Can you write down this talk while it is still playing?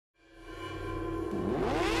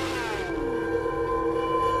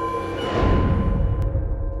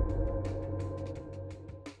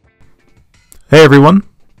Hey everyone,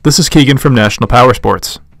 this is Keegan from National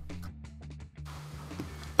Powersports.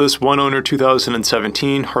 This one-owner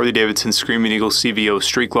 2017 Harley-Davidson Screamin Eagle CVO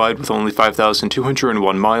Street Glide with only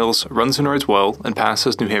 5,201 miles runs and rides well and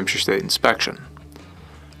passes New Hampshire State inspection.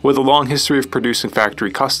 With a long history of producing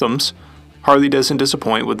factory customs, Harley doesn't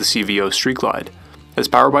disappoint with the CVO Street Glide. It's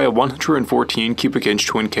powered by a 114 cubic inch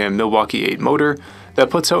twin-cam Milwaukee 8 motor that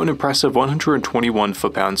puts out an impressive 121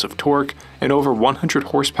 foot-pounds of torque and over 100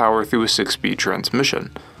 horsepower through a 6-speed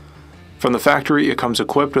transmission. From the factory, it comes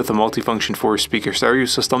equipped with a multifunction 4-speaker stereo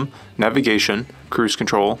system, navigation, cruise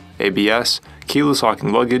control, ABS, keyless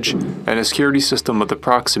locking luggage, and a security system with a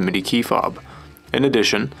proximity key fob. In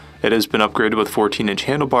addition, it has been upgraded with 14-inch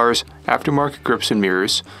handlebars, aftermarket grips and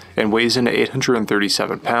mirrors, and weighs in at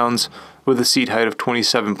 837 pounds, with a seat height of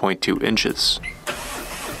 27.2 inches.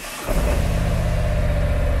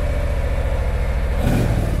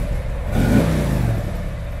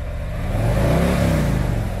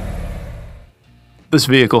 This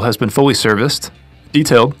vehicle has been fully serviced,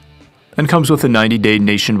 detailed, and comes with a 90-day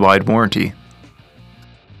nationwide warranty.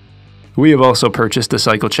 We have also purchased a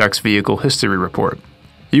CycleCheck's Vehicle History Report.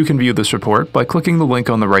 You can view this report by clicking the link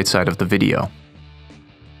on the right side of the video.